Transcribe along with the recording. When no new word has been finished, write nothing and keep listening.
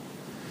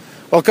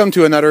Welcome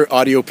to another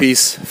audio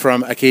piece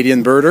from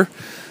Acadian Birder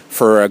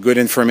for good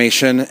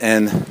information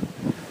and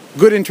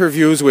good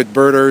interviews with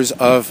birders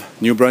of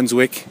New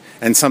Brunswick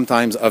and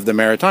sometimes of the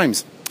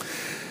Maritimes.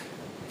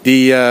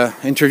 The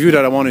interview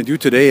that I want to do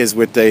today is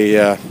with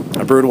a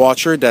bird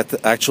watcher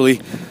that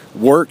actually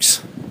works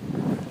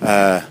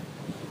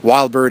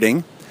while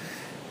birding.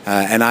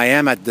 And I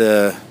am at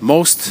the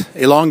most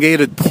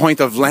elongated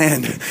point of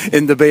land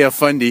in the Bay of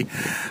Fundy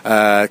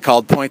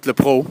called Point Le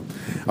Pro.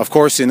 Of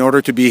course, in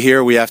order to be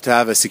here, we have to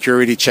have a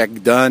security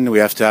check done. We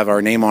have to have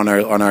our name on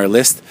a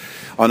list.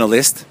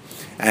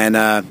 And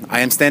I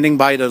am standing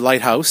by the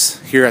lighthouse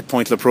here at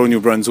Point Le Pro, New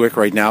Brunswick,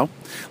 right now.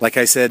 Like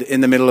I said,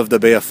 in the middle of the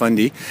Bay of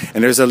Fundy,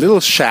 and there's a little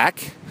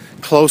shack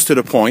close to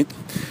the point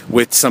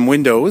with some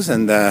windows,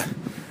 and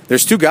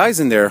there's two guys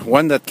in there.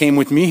 One that came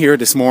with me here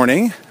this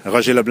morning,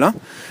 Roger Leblanc,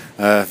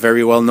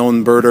 very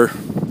well-known birder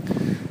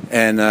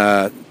and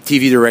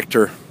TV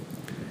director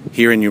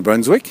here in New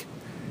Brunswick.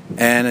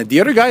 And the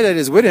other guy that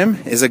is with him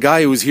is a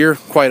guy who's here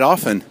quite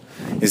often.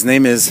 His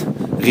name is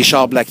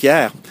Richard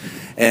Blacquiere.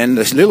 And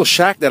the little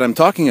shack that I'm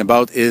talking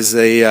about is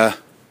a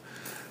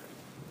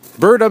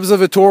bird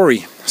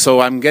observatory. So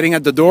I'm getting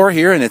at the door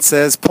here and it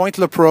says Point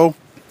Le Pro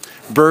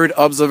Bird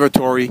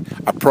Observatory,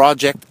 a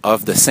project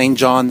of the St.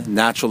 John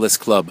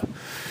Naturalist Club.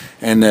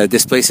 And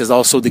this place is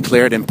also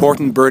declared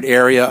Important Bird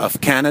Area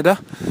of Canada.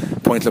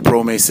 Point Le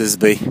Pro Maces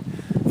Bay,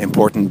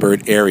 Important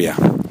Bird Area.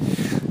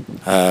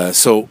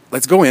 So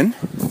let's go in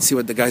and see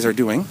what the guys are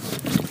doing.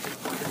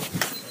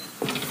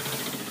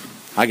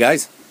 Hi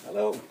guys.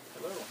 Hello.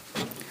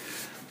 Hello.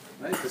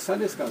 Nice, the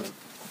sun is coming.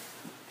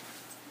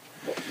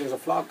 There's a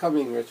flock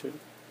coming, Richard.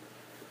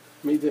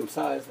 Medium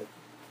size.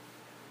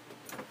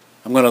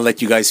 I'm going to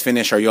let you guys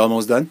finish. Are you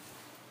almost done?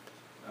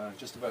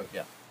 Just about,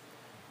 yeah.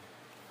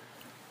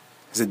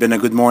 Has it been a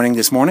good morning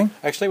this morning?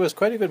 Actually, it was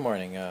quite a good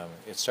morning.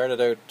 It started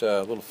out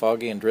a little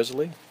foggy and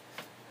drizzly,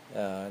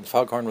 and the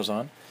foghorn was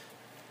on.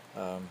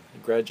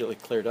 It gradually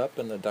cleared up,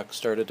 and the ducks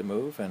started to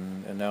move,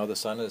 and now the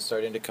sun is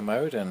starting to come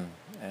out, and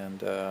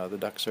the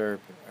ducks are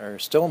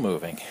still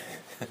moving.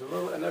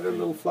 There's another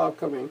little flock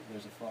coming.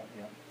 There's a flock,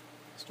 yeah,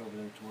 just over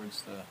there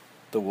towards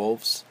the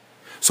wolves.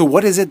 So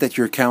what is it that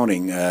you're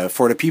counting?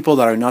 For the people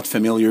that are not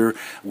familiar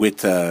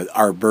with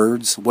our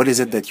birds, what is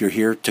it that you're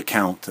here to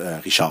count,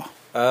 Richard?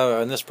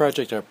 On this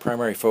project, our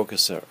primary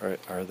focus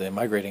are the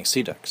migrating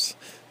sea ducks,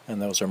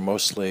 and those are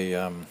mostly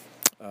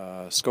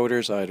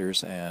scoters,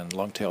 eiders, and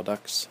long-tailed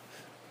ducks.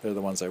 They're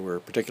the ones that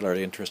we're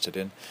particularly interested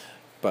in.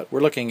 But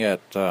we're looking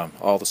at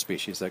all the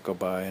species that go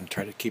by and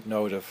try to keep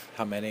note of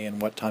how many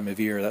and what time of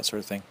year, that sort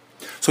of thing.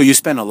 So you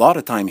spend a lot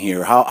of time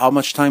here. How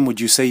much time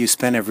would you say you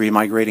spend every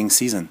migrating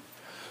season?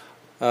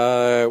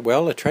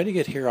 Well, I try to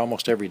get here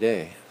almost every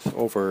day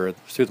through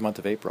the month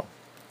of April.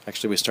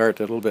 Actually, we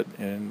start a little bit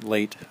in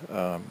late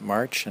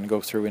March and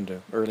go through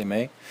into early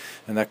May,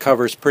 and that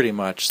covers pretty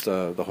much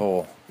the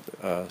whole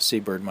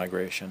seabird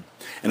migration.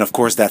 And of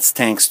course, that's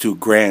thanks to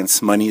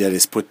grants, money that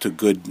is put to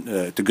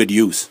good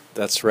use.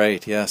 That's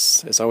right.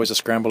 Yes, it's always a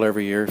scramble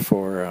every year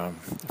for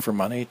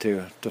money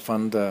to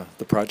fund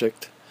the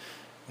project,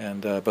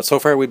 and but so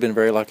far we've been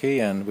very lucky,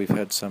 and we've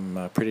had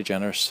some pretty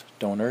generous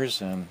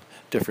donors and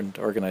different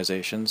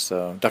organizations.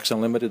 Ducks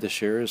Unlimited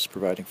this year is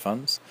providing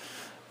funds.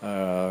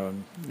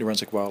 New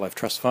Brunswick Wildlife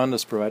Trust Fund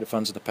has provided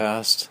funds in the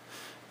past,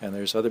 and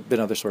there's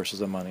been other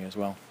sources of money as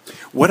well.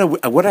 What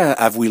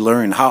have we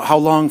learned? How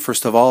long,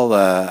 first of all,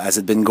 has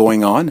it been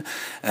going on,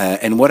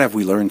 and what have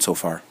we learned so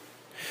far?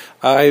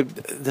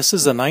 This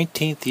is the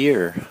 19th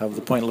year of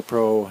the Point Le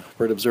Pro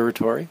Bird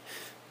Observatory,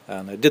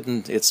 and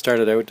it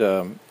started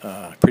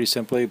out pretty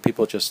simply.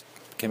 People just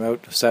came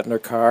out, sat in their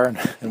car,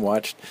 and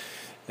watched,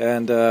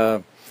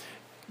 and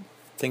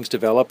things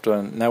developed,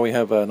 and now we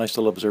have a nice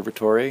little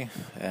observatory,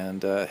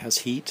 and it has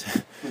heat,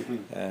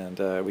 and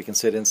we can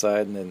sit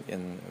inside and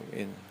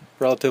in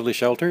relatively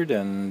sheltered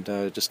and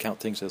just count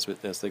things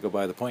as they go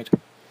by the point.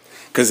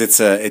 Because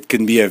it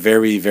can be a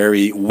very,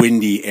 very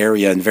windy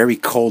area and very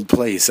cold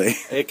place, eh?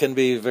 It can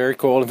be very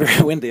cold and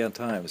very windy at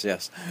times,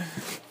 yes.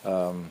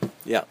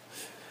 Yeah.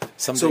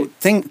 So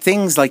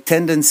things like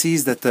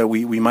tendencies that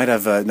we might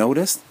have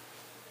noticed?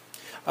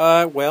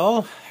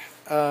 Well,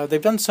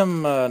 they've done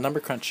some number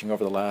crunching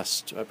over the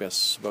last, I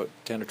guess, about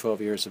 10 or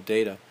 12 years of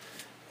data,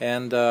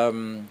 and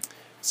it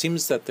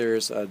seems that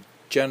there's a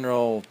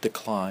general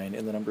decline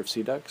in the number of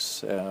sea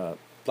ducks.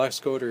 Black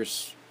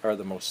scoters are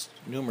the most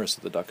numerous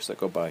of the ducks that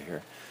go by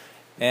here,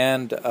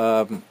 and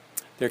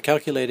they're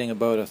calculating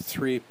about a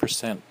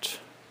 3%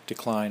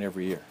 decline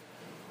every year.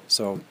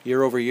 So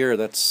year over year,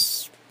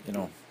 that's,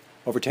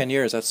 over 10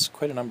 years, that's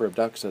quite a number of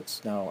ducks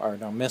that are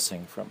now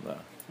missing from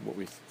what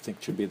we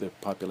think should be the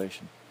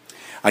population.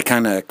 I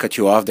kind of cut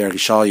you off there,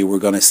 Richard. You were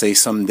going to say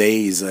some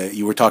days,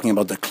 you were talking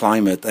about the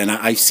climate, and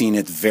I've seen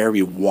it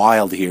very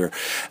wild here.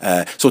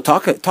 So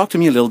talk to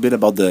me a little bit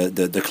about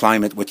the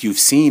climate, what you've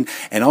seen,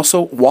 and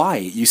also why.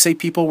 You say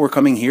people were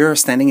coming here,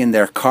 standing in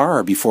their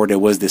car before there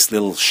was this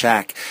little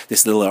shack,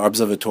 this little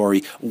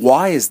observatory.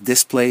 Why is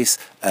this place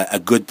a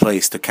good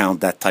place to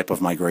count that type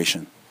of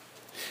migration?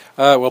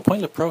 Well,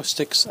 Point Lepreau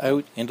sticks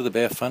out into the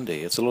Bay of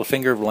Fundy. It's a little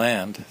finger of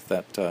land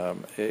that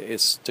it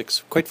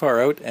sticks quite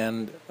far out,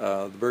 and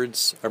the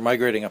birds are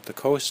migrating up the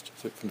coast,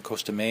 from the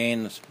coast of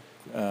Maine,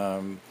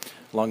 along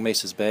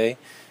Mesas Bay,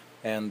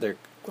 and they're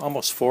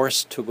almost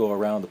forced to go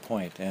around the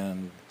point,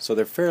 and so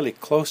they're fairly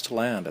close to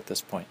land at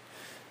this point,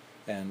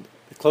 and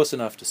close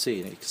enough to see.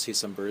 You can see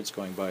some birds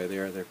going by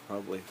there. They're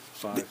probably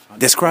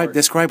 500.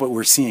 Describe what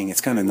we're seeing. It's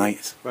kind of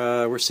nice.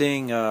 We're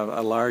seeing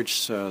a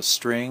large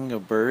string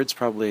of birds.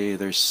 Probably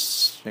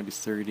there's maybe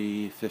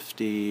 30,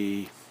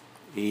 50,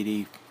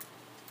 80,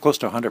 close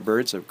to 100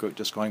 birds that are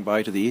just going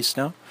by to the east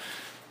now,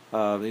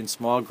 in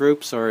small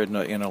groups or in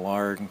a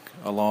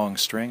long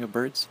string of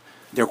birds.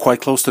 They're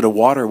quite close to the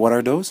water. What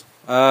are those?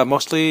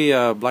 Mostly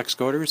black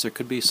scoters. There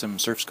could be some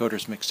surf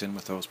scoters mixed in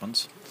with those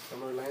ones.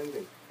 Some are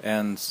landing.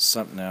 And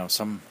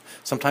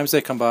sometimes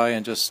they come by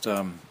and just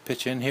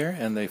pitch in here,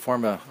 and they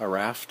form a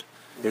raft.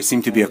 There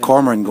seemed to be a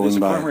cormorant going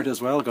by. There's a cormorant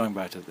as well going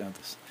by to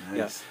this. Nice.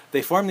 Yeah,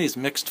 they form these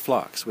mixed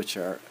flocks, which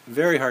are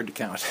very hard to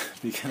count.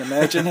 You can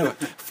imagine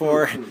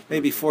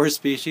maybe 4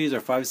 species or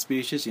 5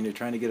 species, and you're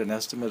trying to get an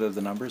estimate of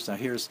the numbers. Now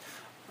here's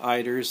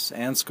eiders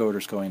and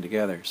scoters going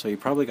together, so you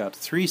probably got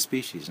 3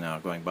 species now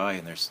going by,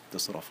 and there's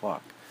this little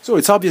flock. So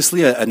it's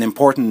obviously an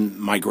important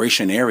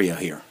migration area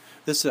here.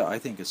 This, I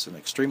think, is an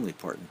extremely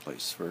important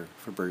place for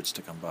birds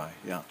to come by.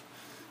 Yeah,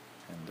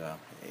 and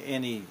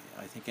any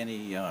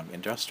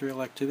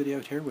industrial activity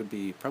out here would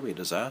be probably a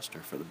disaster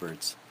for the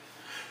birds.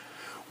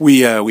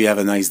 We have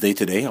a nice day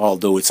today,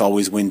 although it's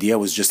always windy. I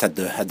was just at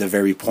the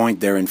very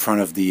point there in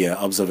front of the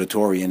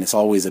observatory, and it's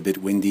always a bit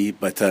windy.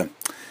 But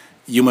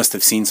you must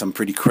have seen some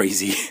pretty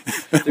crazy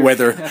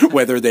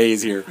weather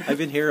days here. I've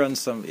been here on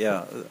some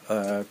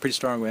pretty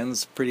strong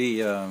winds, pretty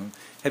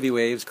heavy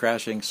waves,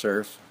 crashing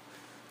surf.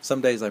 Some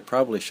days I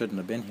probably shouldn't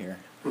have been here.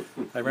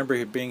 I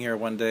remember being here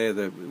one day,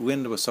 the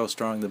wind was so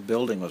strong the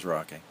building was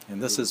rocking.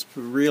 And this is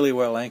really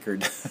well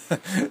anchored.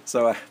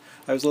 So I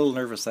was a little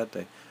nervous that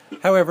day.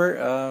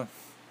 However,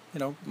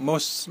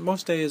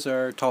 most days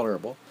are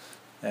tolerable.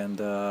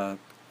 And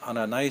on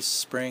a nice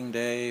spring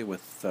day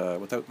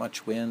without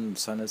much wind, the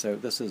sun is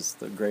out, this is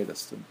the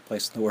greatest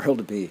place in the world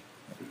to be.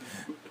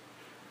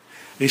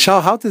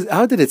 Richard, how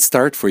did it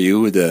start for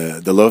you,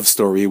 the love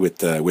story with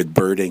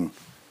birding?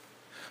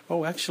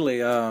 Oh,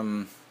 actually,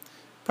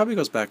 probably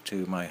goes back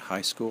to my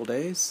high school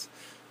days.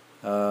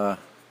 Kind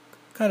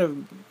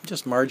of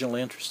just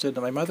marginally interested.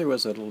 My mother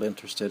was a little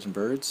interested in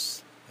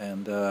birds,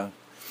 and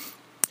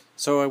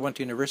so I went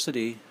to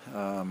university.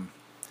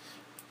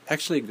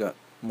 Actually got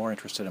more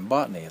interested in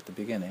botany at the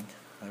beginning.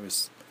 I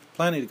was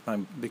planning to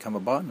become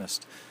a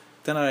botanist.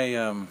 Then I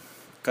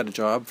got a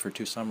job for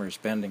 2 summers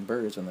banding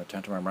birds in the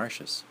Tentamar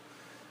Marshes.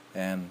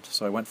 And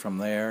so I went from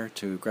there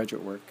to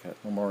graduate work at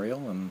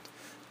Memorial and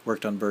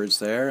worked on birds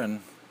there,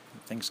 and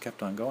things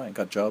kept on going.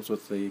 Got jobs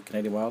with the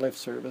Canadian Wildlife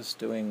Service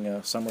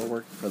doing summer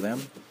work for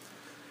them,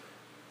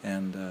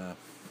 and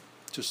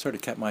just sort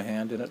of kept my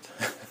hand in it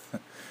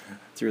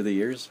through the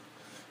years,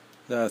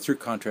 through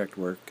contract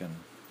work and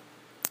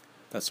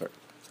that sort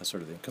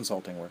of thing,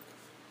 consulting work.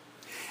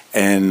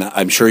 And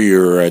I'm sure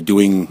you're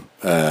doing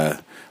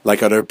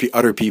like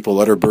other people,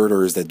 other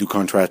birders that do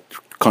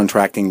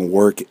contracting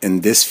work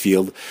in this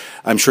field.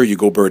 I'm sure you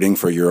go birding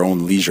for your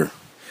own leisure.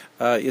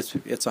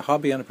 It's a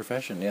hobby and a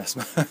profession, yes.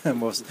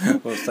 most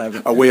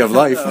times. A way of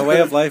life. A way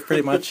of life,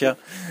 pretty much. Yeah.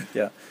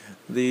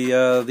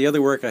 The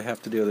other work I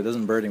have to do that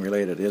isn't birding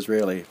related is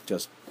really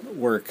just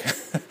work,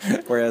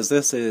 whereas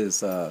this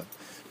is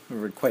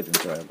quite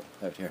enjoyable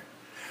out here.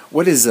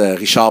 What is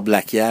Richard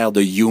Blacquiere,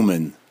 the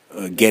human,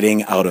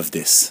 getting out of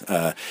this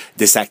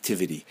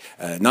activity?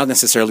 Not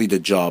necessarily the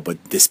job, but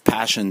this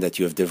passion that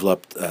you have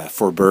developed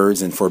for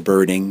birds and for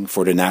birding,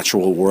 for the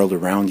natural world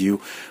around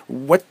you.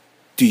 What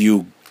do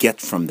you get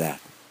from that?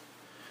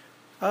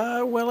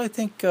 Well, I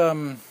think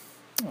I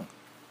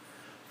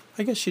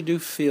guess you do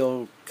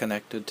feel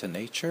connected to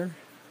nature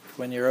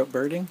when you're out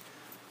birding.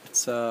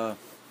 It's when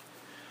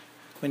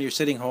you're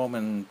sitting home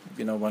and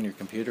on your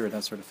computer and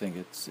that sort of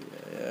thing.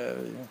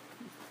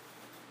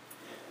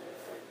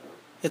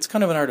 It's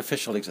kind of an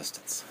artificial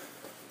existence.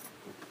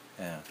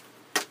 Yeah.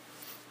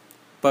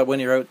 But when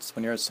you're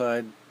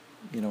outside,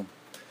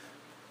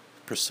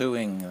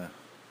 pursuing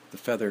the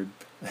feathered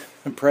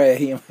prey,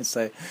 you might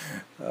say,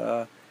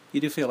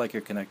 you do feel like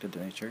you're connected to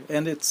nature,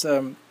 and it's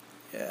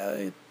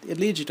it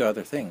leads you to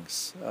other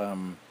things.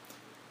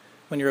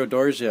 When you're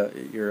outdoors,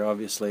 you're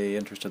obviously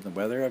interested in the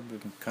weather. I've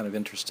been kind of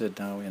interested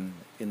now in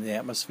the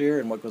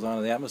atmosphere and what goes on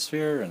in the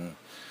atmosphere, and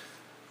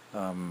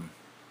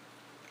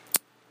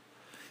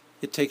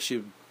it takes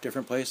you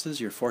different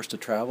places. You're forced to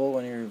travel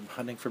when you're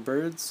hunting for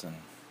birds, and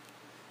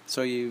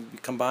so you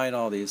combine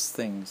all these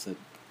things. That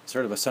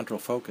sort of a central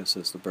focus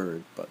is the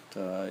bird, but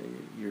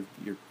you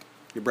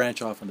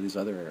branch off into these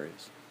other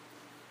areas.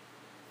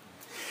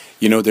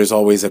 There's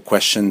always a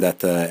question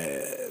that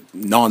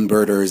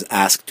non-birders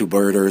ask to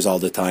birders all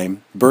the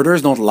time.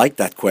 Birders don't like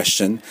that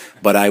question,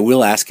 but I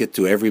will ask it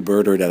to every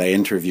birder that I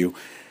interview.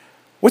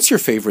 What's your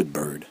favorite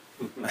bird?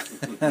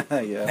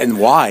 Yeah. And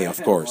why,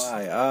 of course?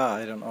 Why?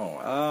 I don't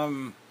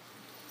know.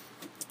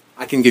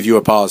 I can give you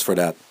a pause for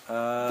that.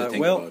 To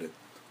think well, about it.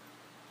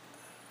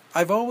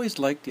 I've always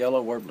liked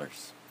yellow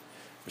warblers.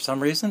 For some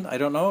reason, I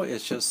don't know.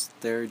 It's just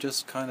they're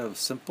just kind of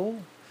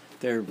simple.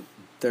 They're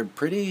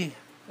pretty.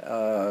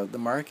 The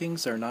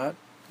markings are not.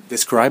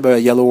 Describe a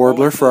yellow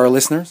warbler for our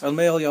listeners. A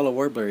male yellow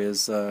warbler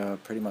is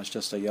pretty much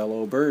just a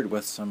yellow bird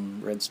with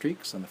some red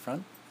streaks on the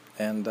front.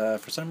 And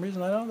for some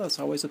reason, I don't know, that's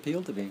always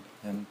appealed to me.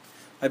 And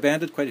I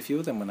banded quite a few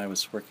of them when I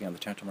was working on the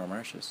Chantamar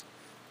marshes.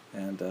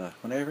 And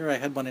whenever I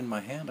had one in my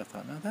hand, I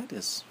thought, now that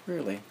is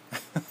really,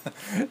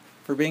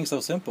 for being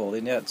so simple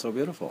and yet so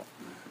beautiful.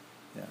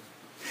 Yeah.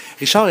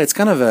 Richard, it's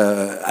kind of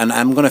and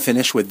I'm going to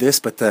finish with this,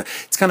 but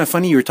it's kind of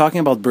funny. You're talking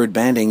about bird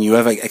banding. You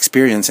have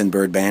experience in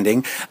bird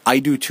banding. I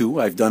do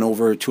too. I've done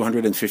over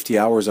 250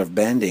 hours of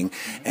banding,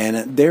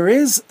 and there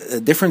is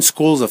different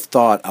schools of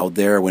thought out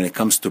there when it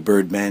comes to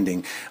bird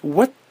banding.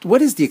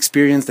 What is the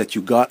experience that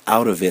you got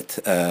out of it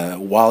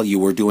while you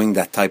were doing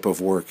that type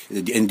of work?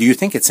 And do you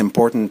think it's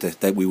important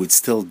that we would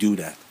still do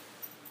that?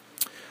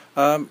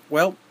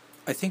 Well,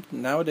 I think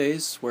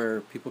nowadays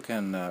where people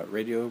can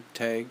radio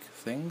tag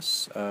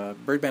things,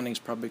 bird banding is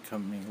probably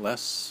becoming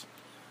less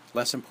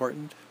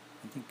important.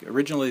 I think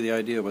originally the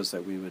idea was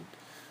that we would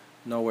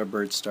know where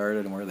birds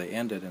started and where they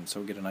ended, and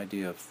so get an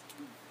idea of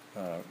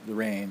the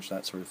range,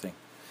 that sort of thing.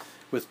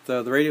 With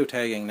the radio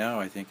tagging now,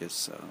 I think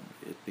it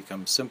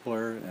becomes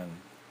simpler, and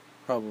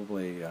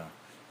probably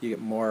you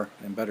get more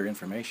and better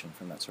information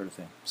from that sort of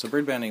thing. So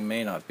bird banding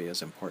may not be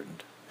as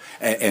important.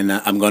 And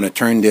I'm going to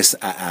turn this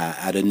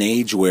at an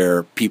age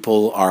where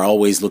people are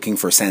always looking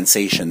for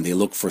sensation. They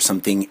look for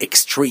something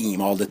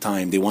extreme all the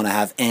time. They want to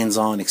have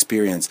hands-on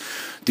experience.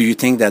 Do you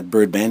think that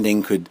bird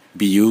banding could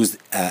be used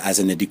as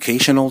an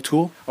educational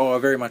tool? Oh,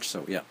 very much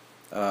so, yeah.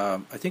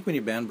 I think when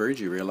you band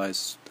birds, you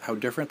realize how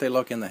different they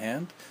look in the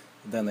hand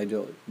than they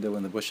do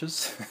in the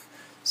bushes.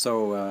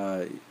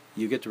 So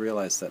you get to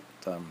realize that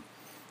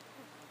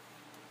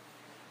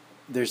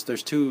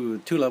there's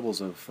two levels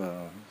of...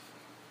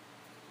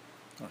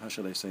 how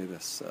should I say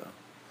this?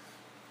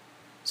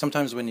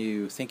 Sometimes when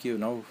you think you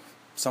know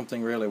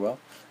something really well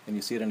and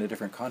you see it in a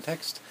different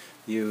context,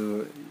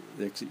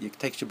 it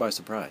takes you by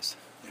surprise.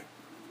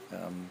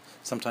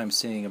 Sometimes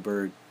seeing a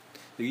bird,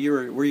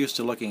 we're used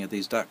to looking at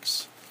these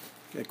ducks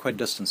at quite a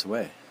distance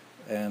away,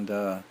 and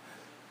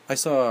I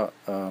saw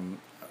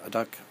a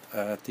duck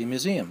at the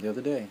museum the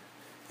other day,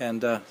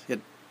 and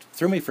it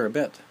threw me for a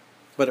bit,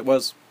 but it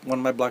was one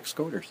of my black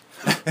scoters.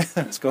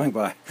 It's going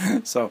by,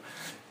 so.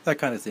 That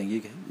kind of thing.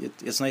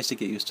 It's nice to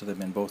get used to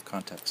them in both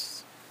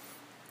contexts,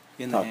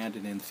 in the hand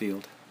and in the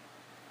field.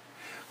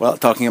 Well,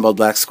 talking about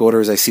black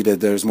scoters, I see that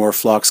there's more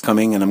flocks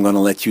coming, and I'm going to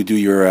let you do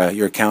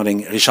your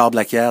counting. Richard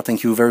Blacquiere,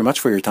 thank you very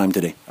much for your time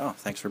today. Oh,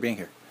 thanks for being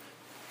here.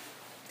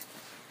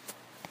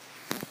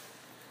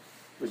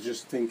 I was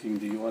just thinking,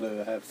 do you want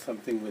to have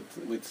something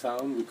with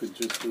sound? We could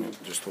just do.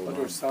 Just hold on.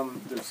 There's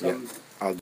some. Yeah. I'll